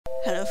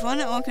Hello everyone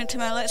and welcome to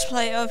my Let's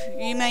Play of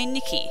Yume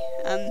Nikki.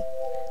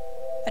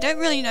 I don't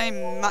really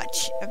know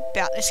much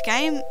about this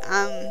game.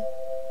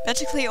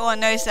 Basically all I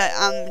know is that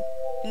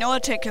in order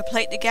to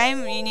complete the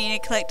game you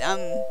need to collect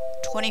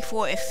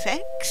 24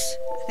 effects.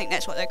 I think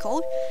that's what they're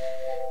called.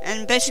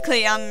 And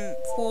basically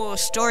for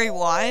story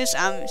wise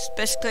it's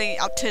basically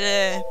up to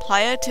the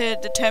player to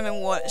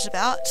determine what it's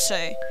about,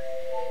 so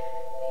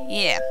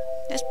yeah,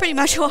 that's pretty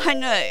much all I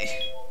know.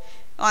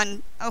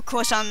 Of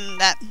course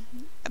that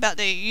about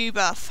the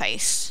Uber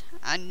face.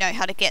 I know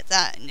how to get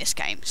that in this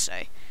game, so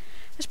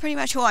that's pretty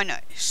much all I know.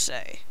 So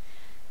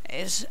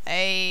there's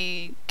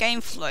a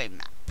game flow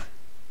map.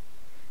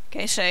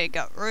 Okay, so you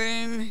got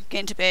room,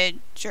 get into bed,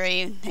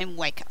 dream, then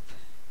wake up.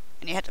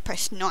 And you have to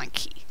press 9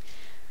 key.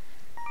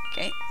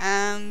 Okay,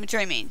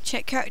 dreaming.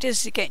 Check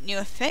characters to get new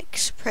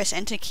effects, press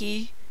enter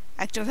key,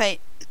 activate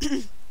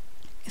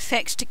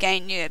effects to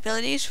gain new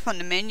abilities from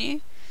the menu.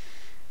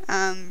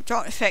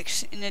 Drop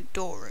effects in the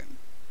door room.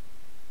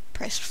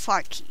 Press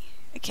 5 key.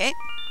 Okay.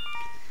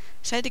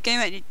 Save the game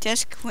at your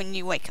desk when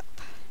you wake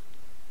up.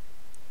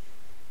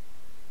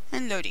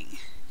 And loading.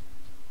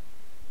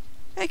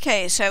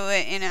 Okay, so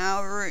we're in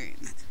our room.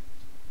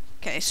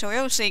 Okay, so we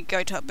obviously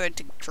go to our bed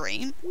to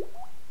dream.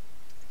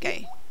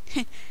 Okay.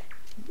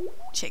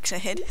 Checks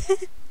ahead.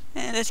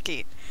 Yeah, that's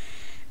cute.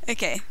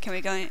 Okay, can we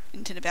go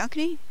into the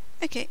balcony?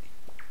 Okay.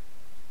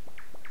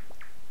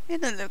 Yeah,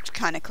 that looks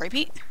kind of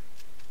creepy.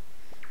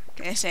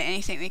 Okay, is there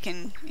anything we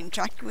can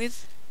interact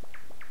with?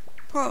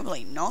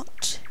 Probably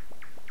not.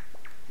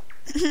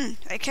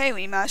 Okay,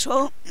 we might as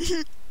well.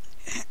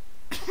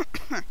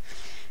 Oh,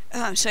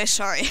 I'm so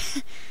sorry.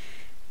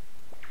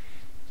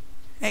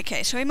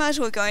 Okay, so we might as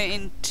well go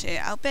into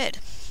our bed.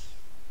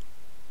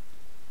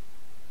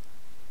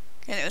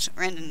 Okay, there was some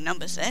random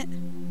numbers there.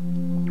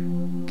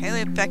 Okay,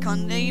 we're back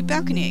on the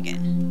balcony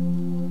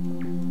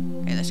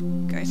again. Okay, let's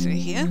go through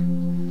here.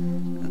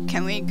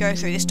 Can we go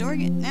through this door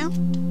again now?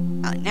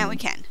 Oh, now we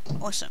can.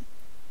 Awesome.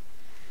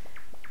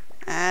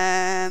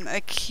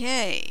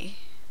 Okay.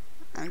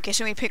 I'm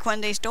guessing we pick one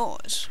of these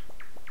doors.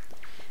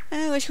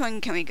 Which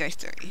one can we go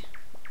through?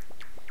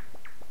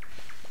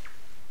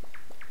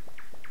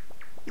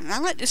 I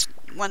like this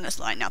one that's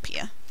lighting up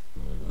here.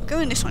 We'll go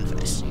in this one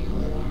first.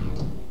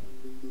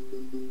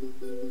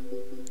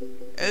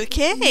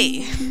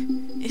 Okay.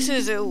 This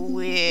is a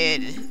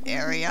weird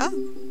area.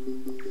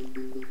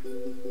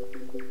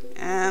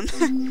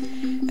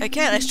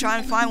 Okay, let's try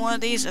and find one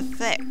of these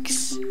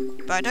effects.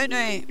 But I don't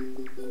know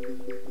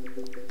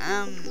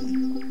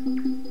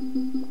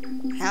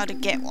how to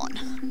get one.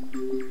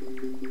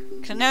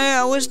 Cause I know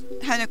I was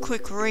having a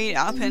quick read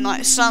up, and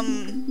like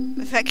some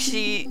effects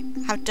you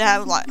have to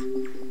have like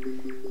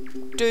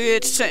do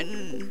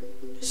certain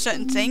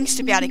things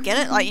to be able to get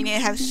it. Like you need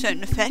to have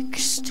certain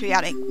effects to be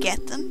able to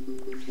get them.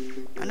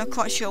 I'm not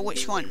quite sure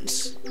which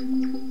ones.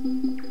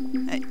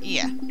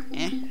 Yeah,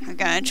 I'm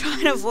gonna try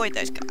and avoid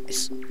those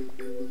guys.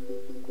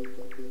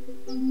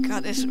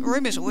 God, this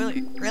room is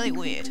really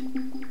weird.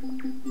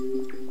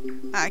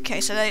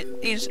 Okay, so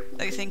those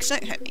things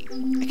don't hurt me.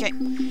 Okay.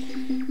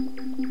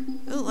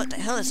 Ooh, what the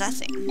hell is that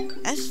thing?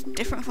 That's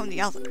different from the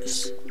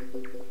others.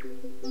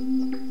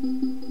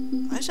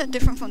 Why is that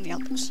different from the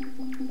others?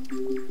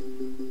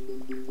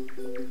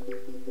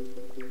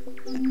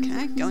 Can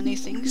I go on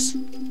these things?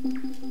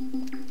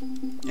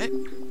 Nope.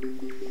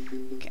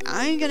 Okay,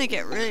 I'm gonna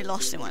get really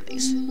lost in one of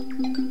these.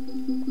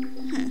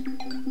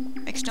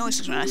 Makes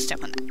noises when I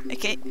step on that.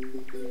 Okay.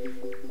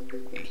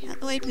 Okay, out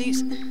the way,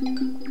 please.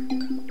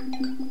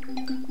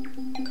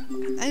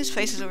 Those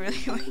faces are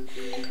really weird.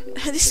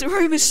 This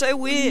room is so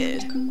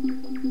weird.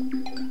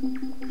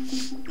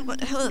 What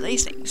the hell are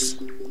these things?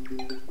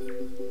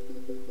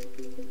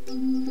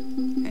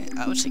 Okay,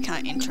 I obviously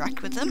can't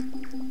interact with them.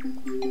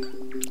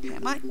 Okay, I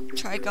might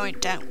try going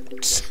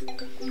downwards.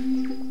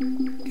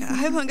 Okay, I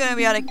hope I'm going to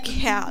be able to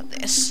get out of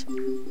this.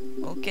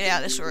 Or get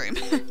out of this room.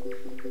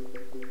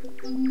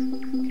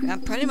 Okay,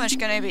 I'm pretty much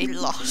going to be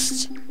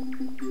lost.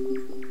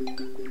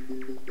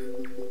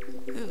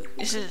 Ooh,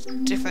 this is a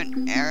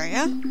different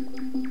area.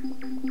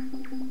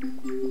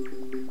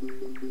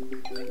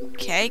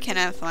 Okay, can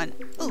I find...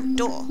 Oh,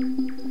 door.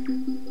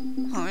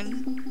 Hold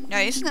on. No,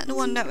 isn't that the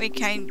one that we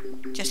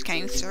just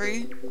came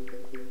through?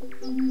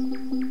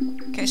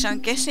 Okay, so I'm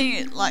guessing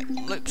it, like,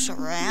 loops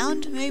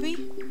around, maybe?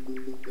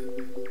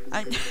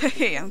 I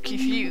know, I'm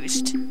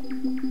confused.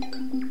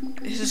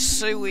 This is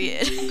so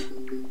weird.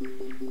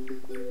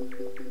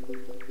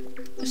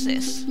 What's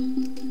this?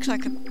 Looks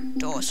like a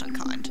door of some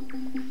kind.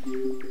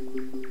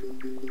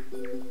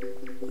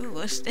 Ooh,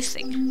 what's this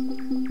thing?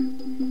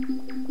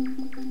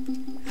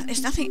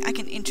 There's nothing I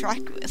can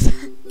interact with.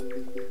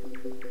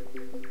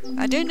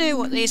 I don't know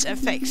what these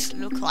effects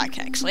look like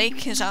actually,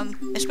 because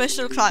they're supposed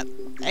to look like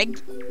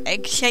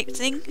egg-shaped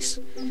things.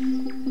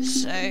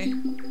 So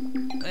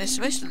they're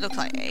supposed to look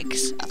like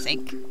eggs, I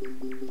think.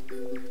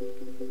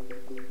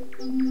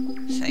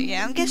 So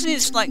yeah, I'm guessing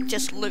it's like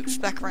just loops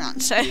back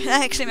around. So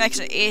that actually makes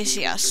it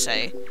easier,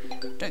 so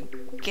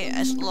don't get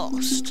as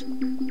lost.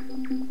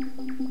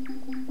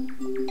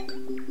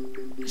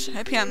 So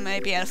hoping I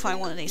may be able to find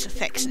one of these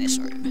effects in this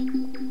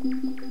room.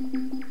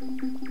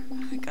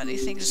 Oh god,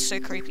 these things are so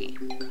creepy.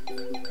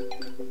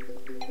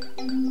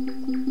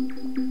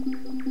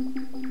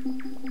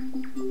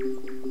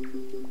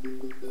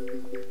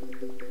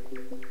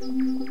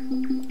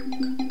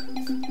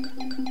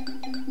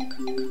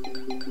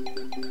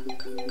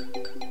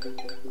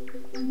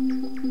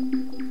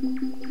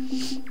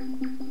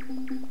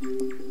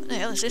 What the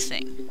hell is this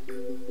thing?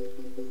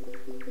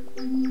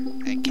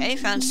 Okay,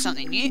 found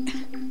something new.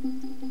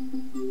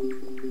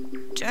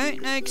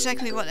 Don't know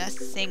exactly what that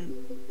thing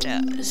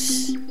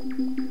does.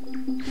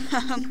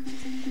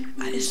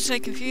 This is so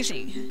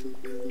confusing.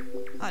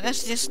 Oh,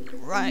 that's just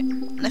right,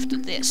 left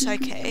of this,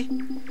 okay.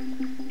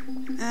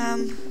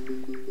 I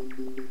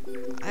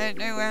don't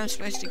know where I'm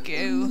supposed to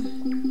go.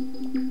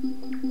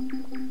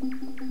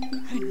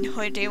 I have no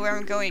idea where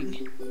I'm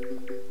going.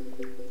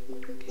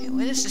 Okay,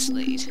 where does this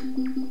lead?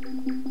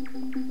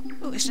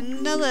 Oh, it's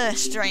another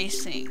strange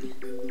thing.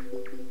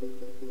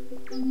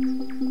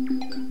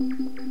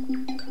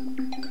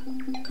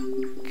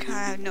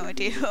 I have no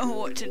idea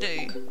what to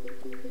do.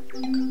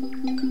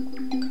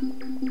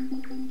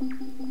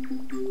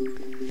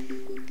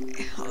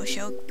 Okay, I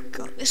shall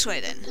go this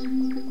way then.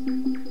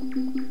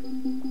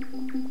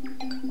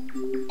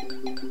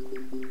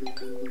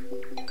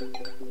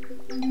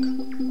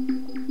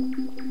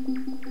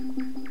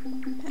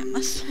 It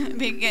must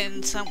be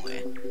getting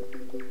somewhere.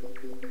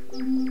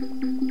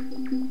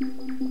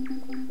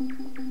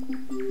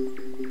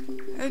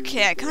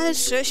 Okay, I kind of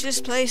searched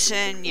this place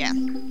and yeah,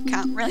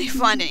 can't really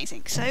find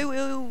anything. So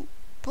we'll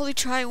probably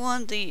try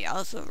one of the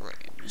other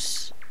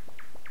rooms.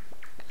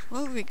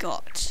 What have we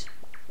got?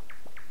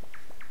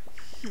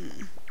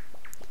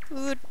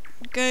 We'll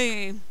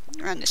go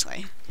around this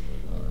way.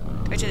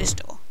 Go to this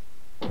door.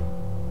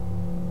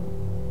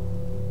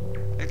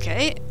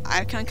 Okay,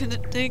 I've come to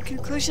the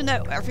conclusion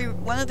that every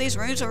one of these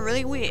rooms are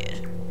really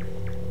weird.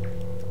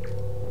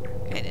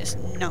 Okay, there's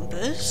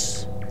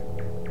numbers.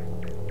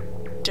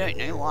 Don't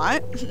know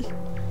why.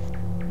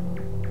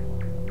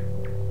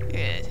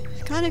 Yeah,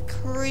 it's kind of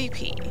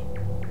creepy.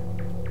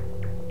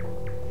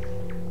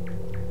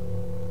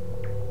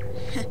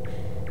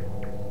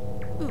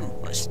 Ooh,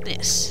 what's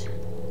this?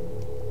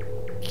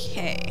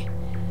 Okay.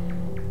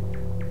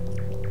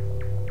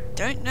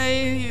 Don't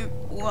know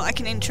what I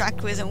can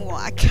interact with and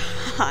what I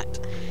can't.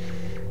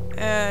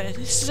 This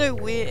is so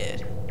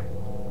weird.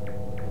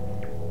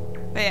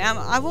 But yeah,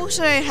 I've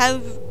also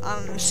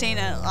seen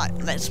a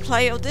let's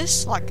play of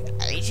this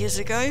ages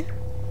ago.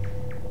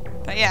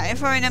 But yeah,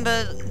 if I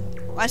remember,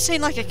 I've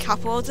seen a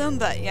couple of them.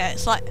 But yeah,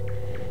 it's I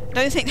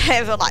don't think they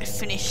ever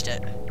finished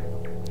it.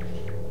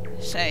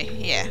 So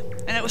yeah,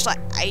 and it was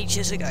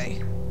ages ago.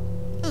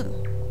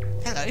 Ooh,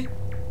 hello.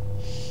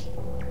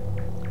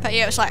 But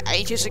yeah, it was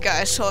ages ago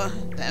I saw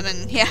them,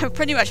 and yeah, I've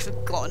pretty much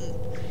forgotten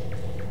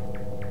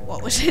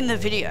what was in the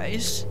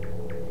videos.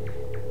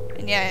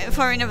 And yeah, if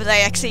I remember,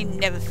 they actually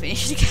never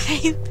finished the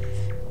game.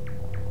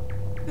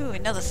 Ooh,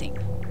 another thing.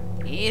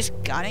 He is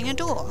guarding a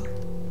door.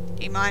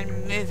 Do you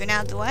mind moving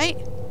out of the way?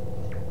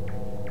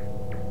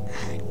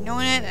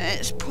 Ignoring it, and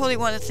it's probably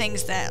one of the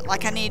things that, I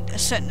need a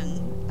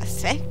certain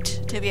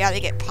effect to be able to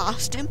get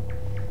past him.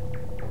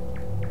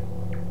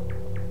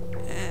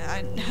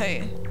 I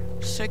know.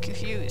 So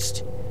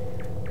confused.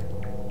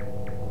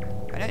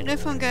 I don't know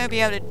if I'm going to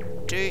be able to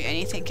do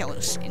anything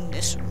else in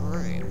this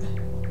room.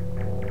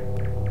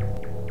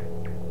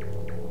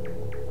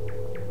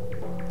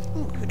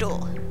 Ooh, a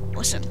door.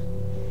 Awesome.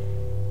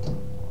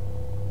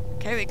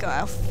 Okay, we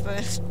got our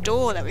first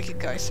door that we could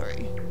go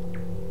through.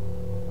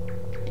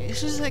 Okay,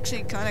 this is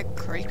actually kind of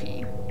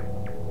creepy.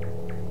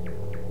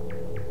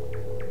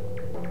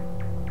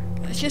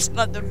 It's just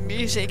the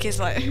music is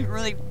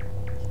really,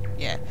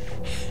 yeah.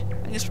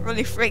 I'm just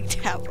really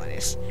freaked out by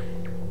this.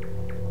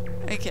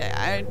 Okay,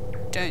 I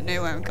don't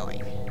know where I'm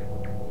going.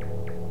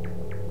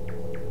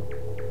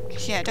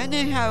 Yeah, I don't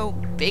know how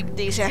big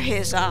these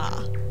areas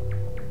are.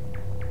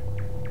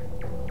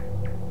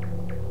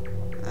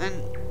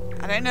 And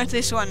I don't know if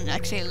this one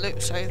actually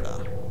loops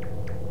over.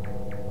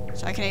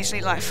 So I can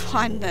easily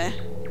find the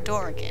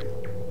door again.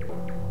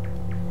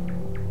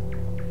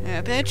 Yeah,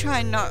 I better try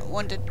and not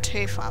wander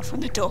too far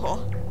from the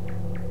door.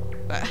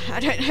 But I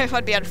don't know if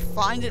I'd be able to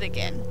find it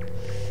again.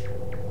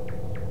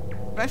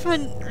 But if I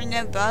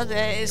remember,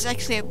 there is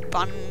actually a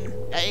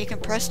button that you can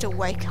press to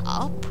wake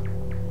up.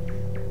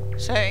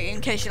 So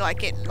in case you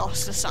get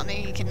lost or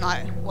something, you can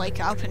wake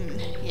up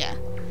and yeah.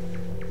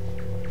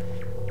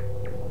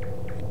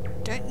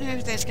 Don't know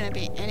if there's going to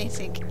be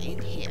anything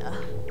in here.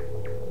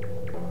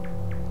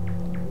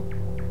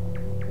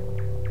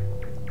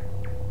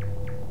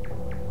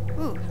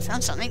 Ooh, I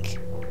found something.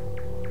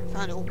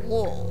 Found a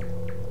wall.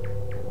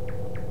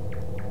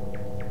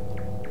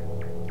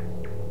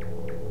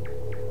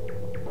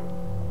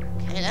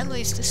 Okay, that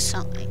leads to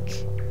something.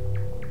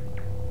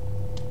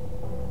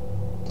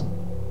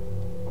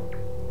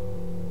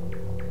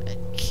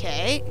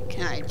 Okay,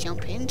 can I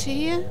jump into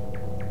here?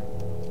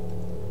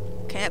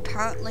 Okay,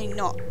 apparently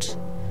not.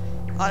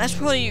 Oh, that's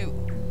probably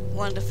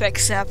one of the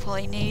effects that I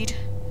probably need.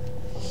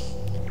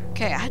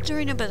 Okay, I had to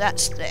remember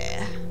that's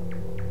there.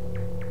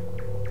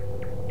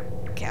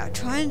 Okay, I'll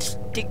try and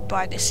stick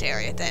by this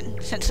area then,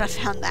 since I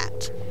found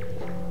that.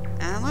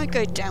 I might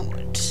go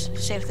downwards,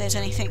 see if there's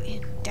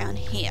anything down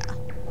here.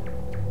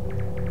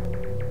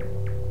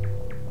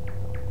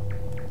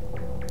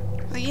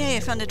 Oh yeah, I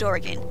found the door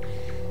again.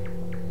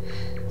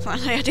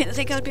 Finally, I didn't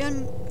think I'd be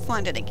able to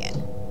find it again.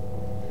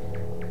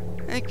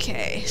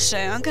 Okay, so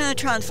I'm gonna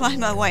try and find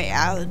my way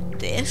out of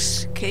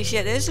this, because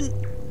yeah, there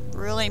isn't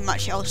really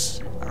much else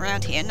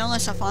around here,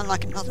 unless I find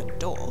like another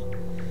door.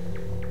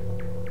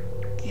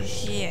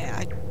 Because yeah,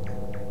 I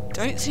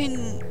don't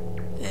think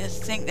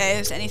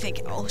there's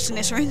anything else in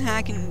this room that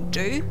I can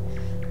do.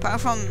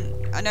 Apart from,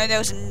 I know there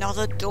was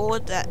another door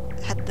that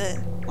had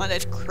one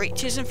of those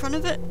creatures in front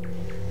of it.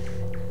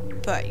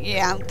 But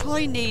yeah, I'll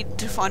probably need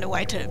to find a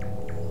way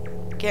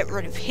to get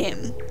rid of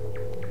him.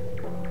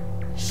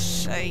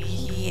 So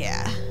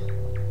yeah,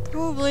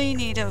 probably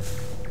need to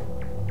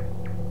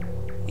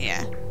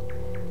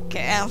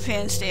get out of here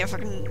and see if I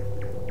can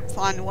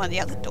find one of the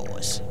other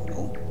doors,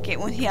 or get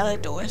one of the other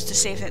doors to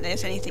see if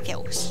there's anything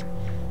else.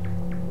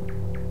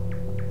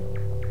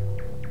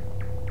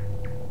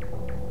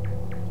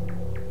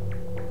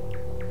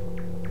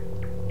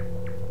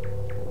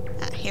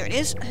 Here it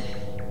is.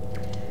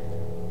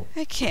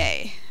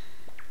 Okay,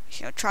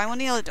 shall try one of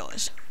the other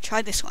doors.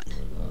 Try this one.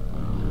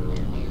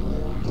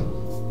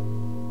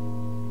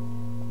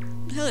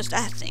 What the hell is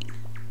that thing?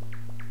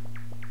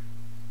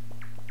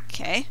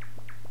 Okay.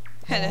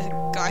 There's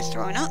a guy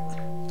throwing up.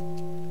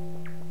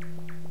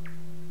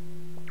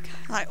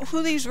 Like,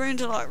 all these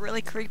rooms are like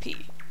really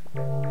creepy.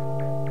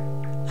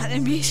 Like the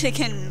music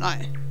and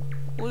like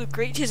all the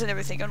creatures and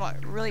everything are like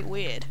really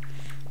weird.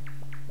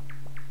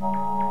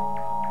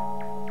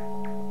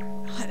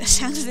 Like the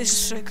sounds of this is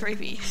so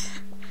creepy.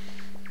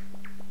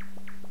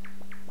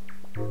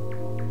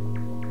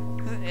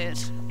 Who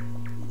is?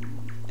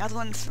 Another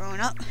one throwing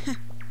up.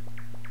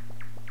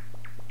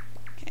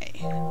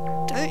 Okay.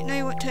 Don't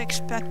know what to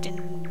expect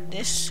in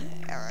this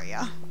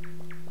area.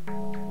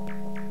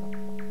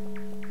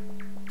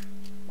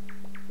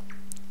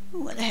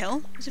 Ooh, what the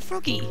hell? It's a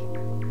froggy.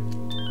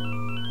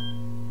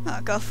 Oh,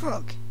 I got a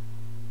frog.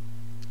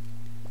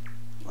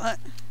 What?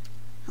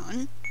 Hang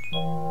on.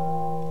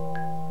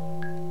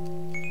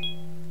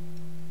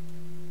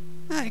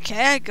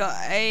 Okay, I got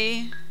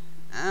a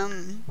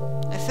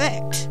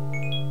effect,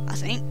 I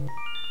think.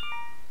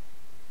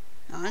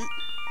 Hang on.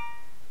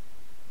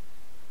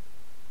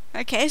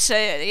 Okay, so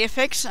the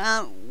effects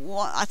aren't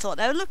what I thought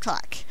they would look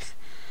like.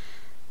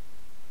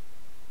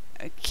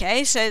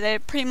 Okay, so they're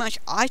pretty much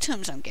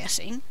items, I'm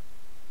guessing.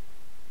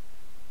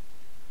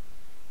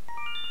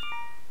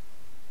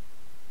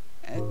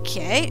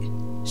 Okay,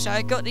 so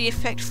I got the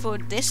effect for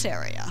this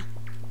area,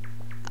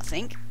 I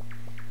think.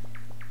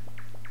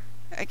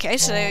 Okay,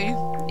 so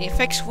the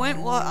effects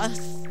weren't what I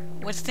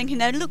was thinking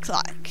they'd look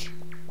like.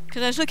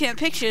 Because I was looking at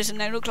pictures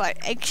and they looked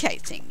like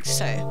egg-shaped things,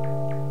 so...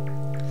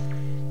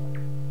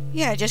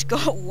 yeah, I just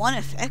got one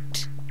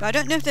effect. But I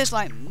don't know if there's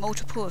like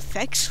multiple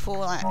effects for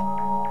like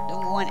the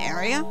one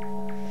area.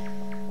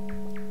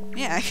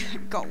 Yeah, I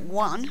got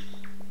one.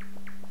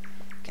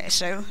 Okay,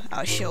 so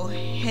I shall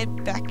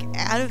head back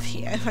out of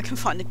here if I can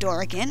find the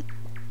door again.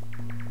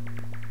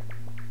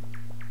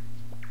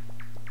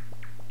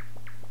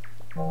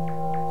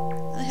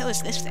 What the hell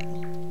is this thing?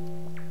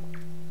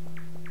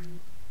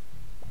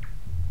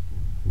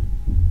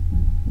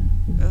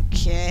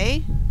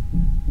 Okay.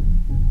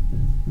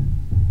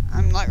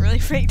 I'm like really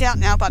freaked out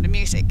now by the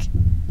music.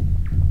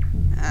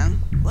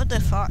 What the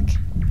fuck?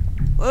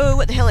 Whoa,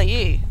 what the hell are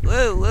you?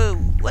 Whoa, whoa,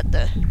 what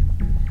the?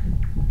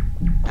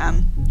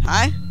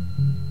 Hi?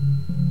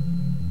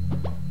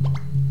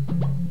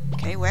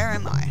 Okay, where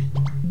am I?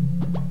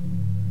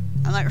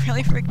 I'm like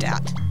really freaked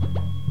out.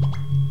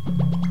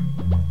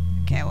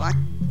 Okay, well I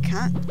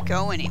can't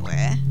go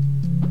anywhere.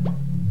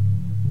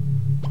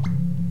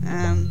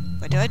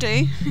 What do I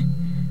do?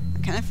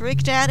 I'm kind of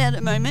freaked out at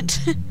the moment.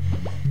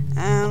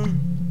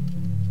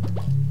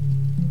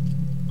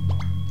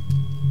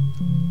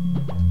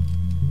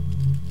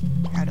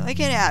 How do I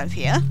get out of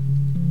here?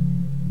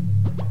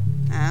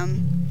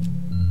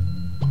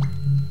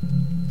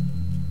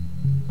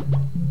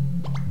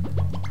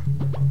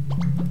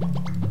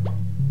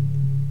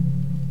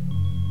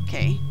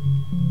 Okay.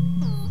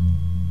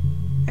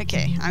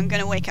 Okay, I'm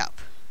gonna wake up.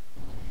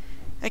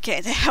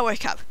 Okay, there I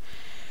woke up.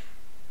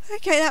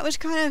 Okay, that was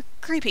kind of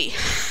creepy.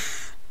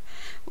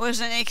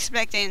 Wasn't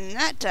expecting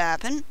that to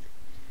happen.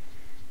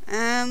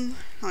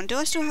 Do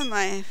I still have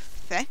my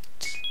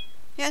effect?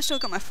 Yeah, I still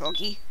got my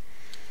froggy.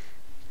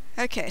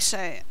 Okay,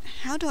 so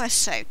how do I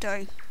save?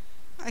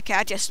 Okay,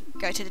 I just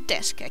go to the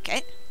desk,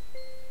 okay?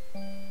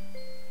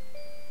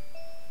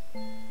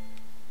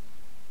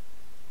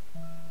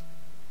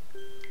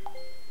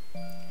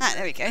 Ah,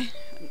 there we go.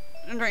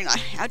 I'm wondering like,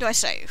 how do I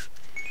save?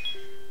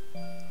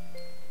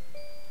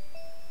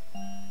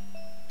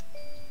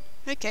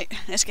 Okay,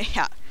 let's get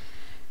out.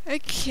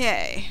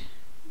 Okay.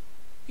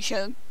 We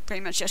shall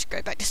pretty much just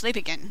go back to sleep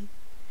again.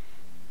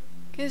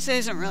 Because there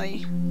isn't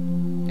really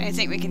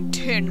anything we can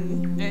do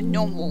in a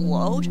normal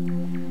world.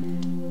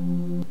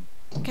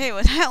 Okay,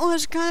 well that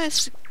was kind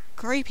of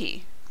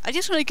creepy. I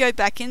just want to go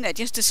back in there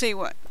just to see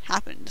what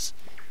happens.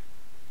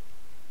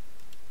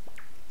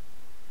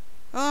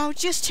 Well, I'll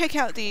just check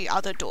out the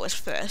other doors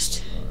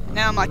first.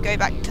 Now I might go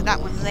back to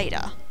that one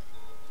later.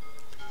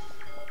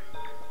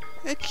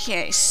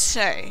 Okay,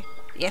 so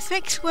the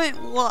effects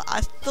weren't what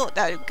I thought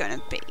they were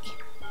gonna be.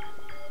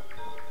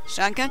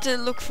 So I'm going to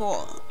look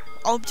for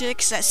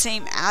objects that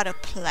seem out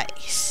of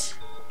place.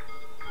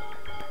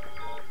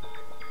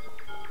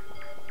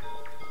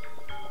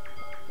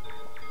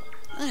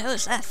 What the hell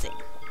is that thing?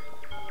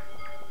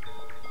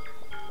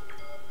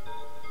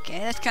 Okay,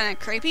 that's kind of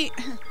creepy.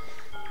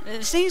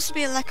 There seems to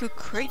be a lack of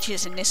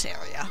creatures in this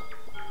area.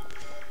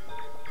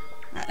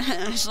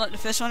 It's like the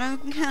first one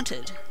I've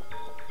encountered.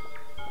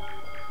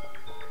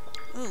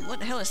 Ooh, what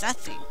the hell is that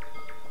thing?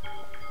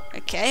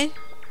 Okay,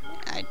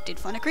 I did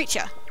find a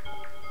creature.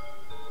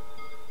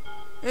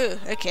 Ooh,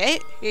 okay,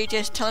 he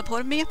just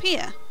teleported me up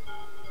here.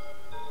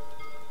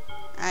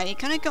 He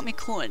kind of got me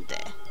cornered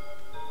there.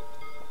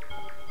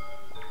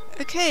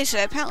 Okay,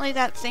 so apparently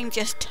that thing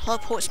just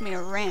teleports me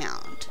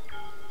around.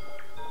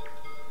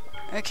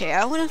 Okay,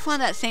 I want to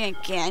find that thing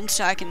again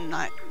so I can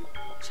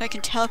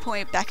teleport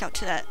me back up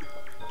to that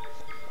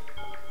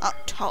up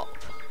top.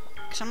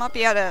 Because I might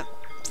be able to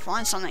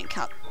find something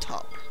up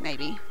top,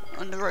 maybe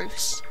on the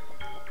roofs.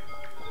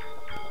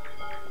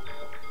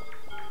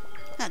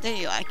 Ah, there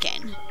you are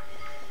again.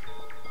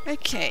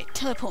 Okay,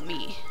 teleport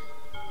me.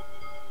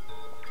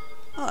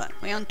 Oh,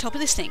 we're on top of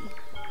this thing.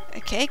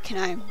 Okay, can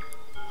I...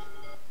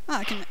 Oh,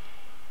 I can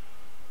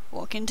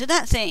walk into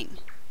that thing.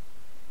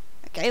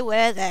 Okay,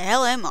 where the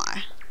hell am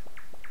I?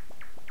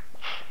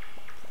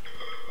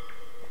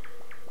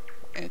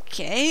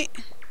 Okay.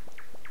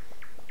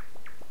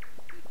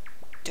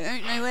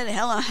 Don't know where the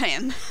hell I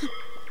am.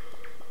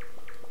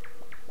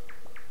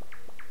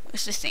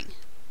 What's this thing?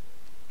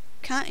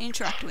 Can't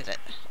interact with it.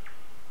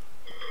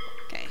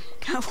 Okay,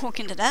 can't walk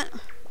into that.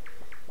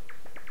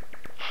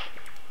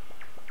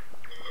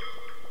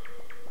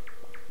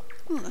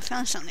 Ooh, I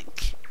found something.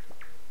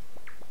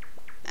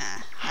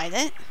 Hi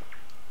there.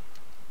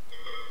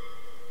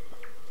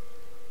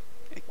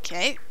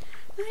 Okay,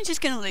 I'm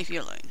just gonna leave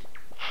you alone.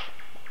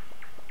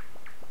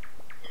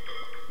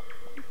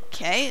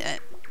 Okay, I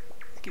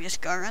can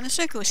just go around the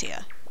circles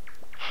here.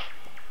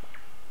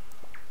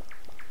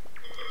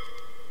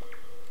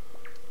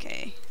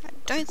 Okay, I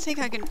don't think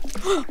I can...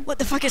 What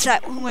the fuck is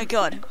that? Oh my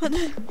god. What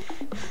the...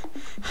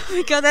 Oh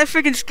my god, that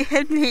freaking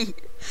scared me.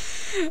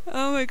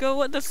 Oh my god,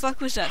 what the fuck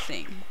was that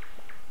thing?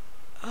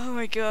 Oh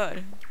my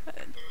god. I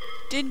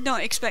did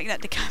not expect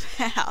that to come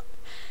out.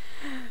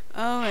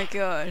 Oh my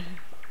god.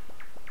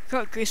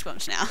 Got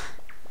goosebumps now.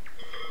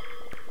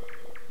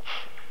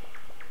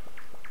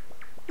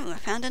 Ooh, I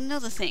found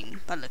another thing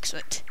by the looks of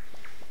it.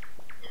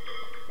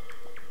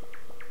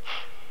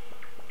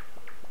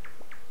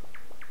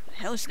 What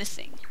the hell is this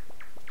thing?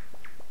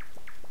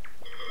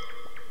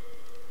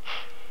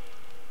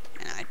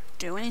 Can I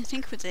do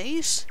anything with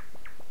these?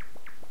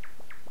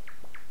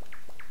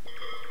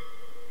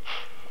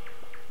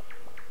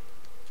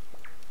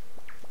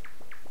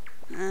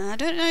 I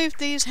don't know if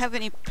these have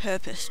any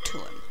purpose to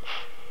them.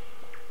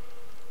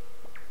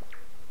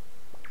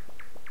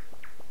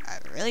 I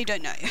really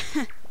don't know.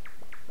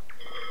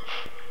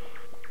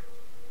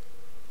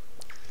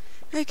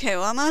 Okay,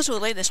 well I might as well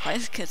leave this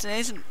place because there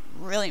isn't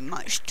really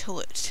much to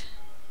it.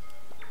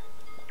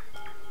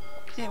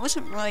 There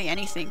wasn't really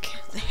anything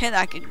there that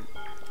I could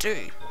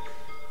do.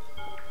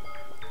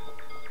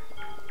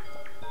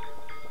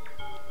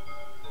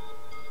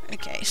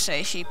 Okay,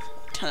 so she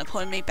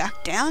teleported me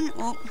back down.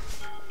 Well,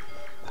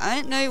 I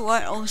don't know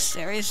what else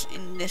there is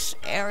in this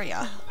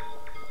area.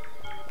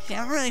 I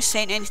haven't really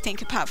seen anything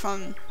apart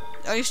from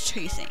those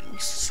two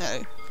things,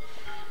 so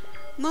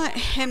might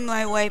head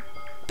my way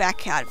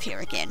back out of here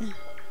again.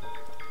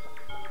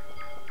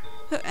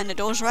 Oh, and the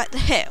door's right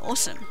there,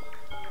 awesome.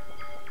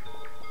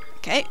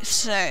 Okay,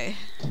 so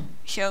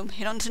she'll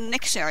head on to the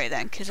next area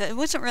then, because there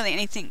wasn't really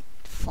anything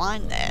to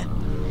find there.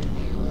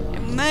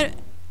 It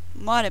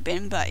might have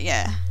been, but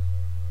yeah.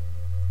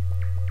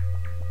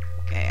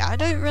 Okay, I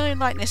don't really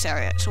like this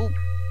area, it's all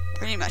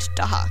pretty much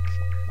dark.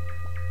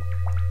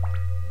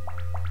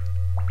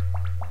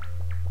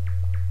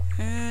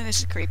 This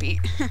is creepy.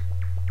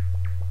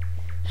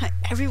 Like,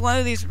 every one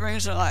of these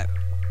rooms are like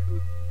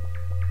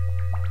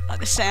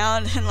the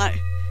sound and like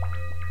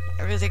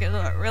everything is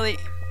like really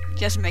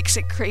just makes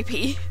it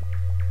creepy.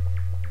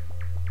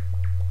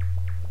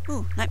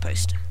 Ooh, night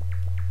post.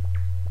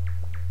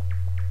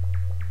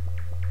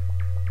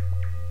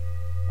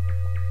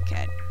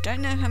 Okay, I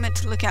don't know if I'm meant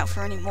to look out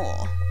for any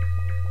more.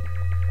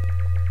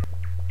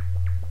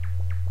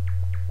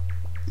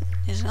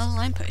 There's another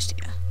lamppost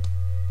here.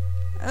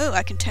 Oh,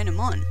 I can turn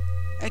them on.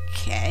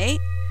 Okay.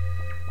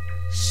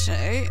 So,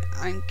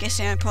 I'm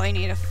guessing I probably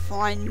need to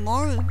find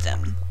more of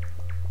them.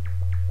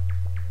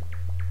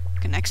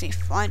 Can actually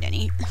find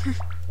any.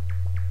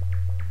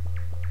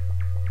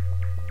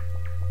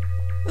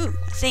 Ooh,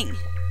 a thing.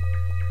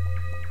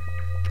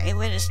 Okay,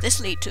 where does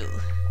this lead to?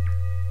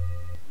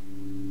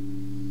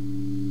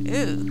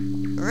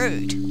 Ooh,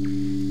 road.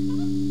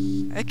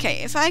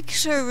 Okay, if I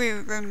so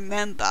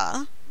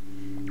remember,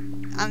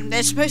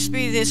 there's supposed to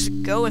be this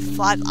girl with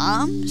 5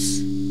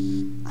 arms,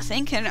 I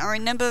think, and I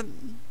remember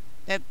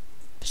they're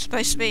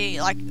supposed to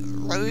be like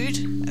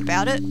rude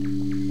about it.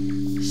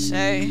 So,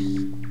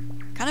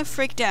 kind of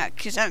freaked out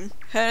because I heard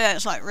that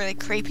it's like really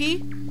creepy.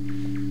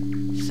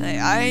 So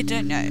I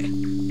don't know.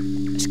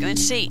 Let's go and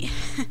see.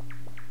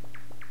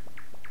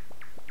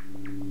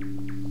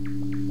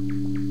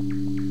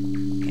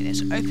 Okay,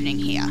 there's an opening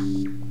here.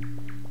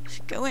 Let's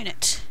go in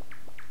it.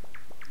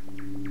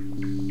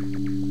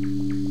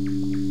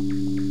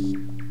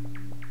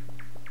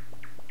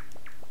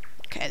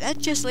 Okay, that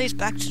just leads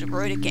back to the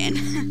road again.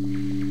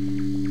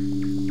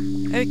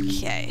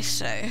 Okay,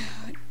 so I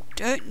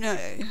don't know.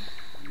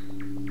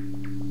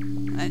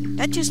 And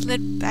that just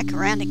led back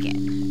around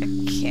again.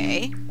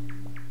 Okay.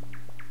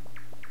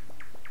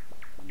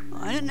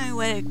 Well, I don't know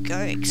where to go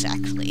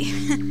exactly.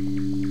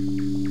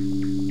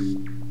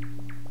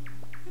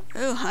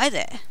 Oh, hi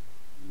there.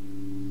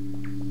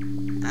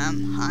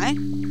 Hi.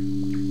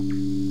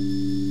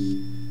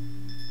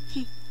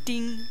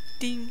 Ding,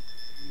 ding.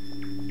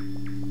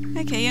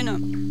 Okay, you're not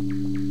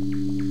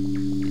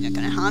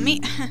gonna harm me.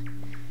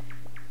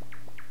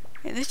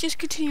 Okay, let's just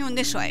continue on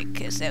this way,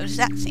 because there was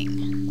that thing.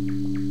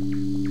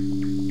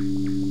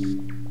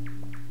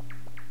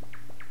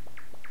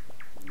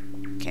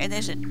 Okay,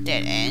 there's a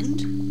dead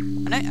end.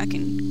 I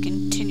can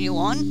continue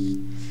on.